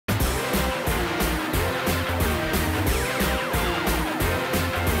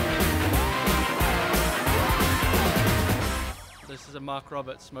the Mark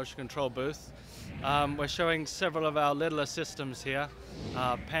Roberts motion control booth. We're showing several of our littler systems here,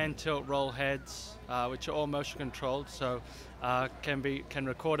 pan, tilt, roll heads, which are all motion controlled, so can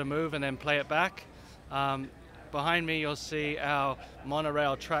record a move and then play it back. Behind me you'll see our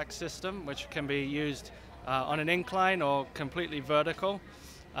monorail track system, which can be used on an incline or completely vertical,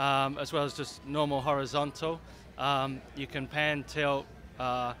 as well as just normal horizontal. You can pan, tilt,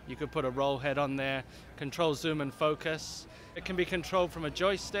 you could put a roll head on there, control zoom and focus. It can be controlled from a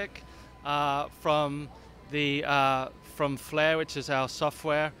joystick, from Flare, which is our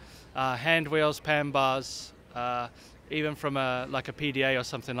software, hand wheels, pan bars, even from like a PDA or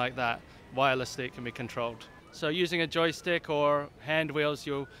something like that. Wirelessly it can be controlled. So using a joystick or hand wheels,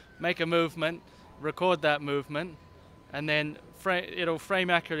 you'll make a movement, record that movement, and then it'll frame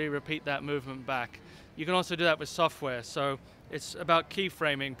accurately repeat that movement back. You can also do that with software, so it's about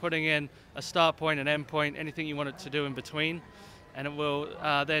keyframing, putting in a start point, an end point, anything you want it to do in between, and it will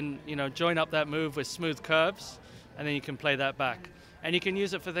then join up that move with smooth curves, and then you can play that back. And you can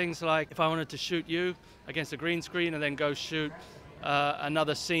use it for things like if I wanted to shoot you against a green screen and then go shoot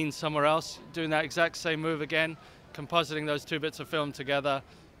another scene somewhere else, doing that exact same move again, compositing those two bits of film together,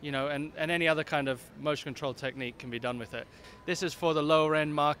 and any other kind of motion control technique can be done with it. This is for the lower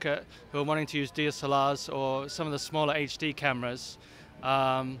end market who are wanting to use DSLRs or some of the smaller HD cameras,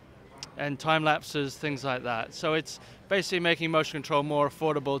 and time lapses, things like that. So it's basically making motion control more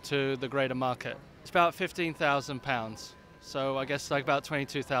affordable to the greater market. It's about £15,000, so I guess like about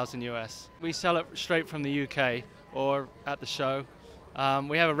 22,000 US. We sell it straight from the UK or at the show.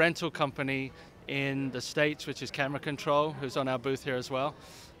 We have a rental company in the States, which is Camera Control, who's on our booth here as well,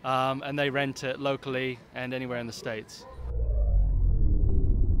 and they rent it locally and anywhere in the States.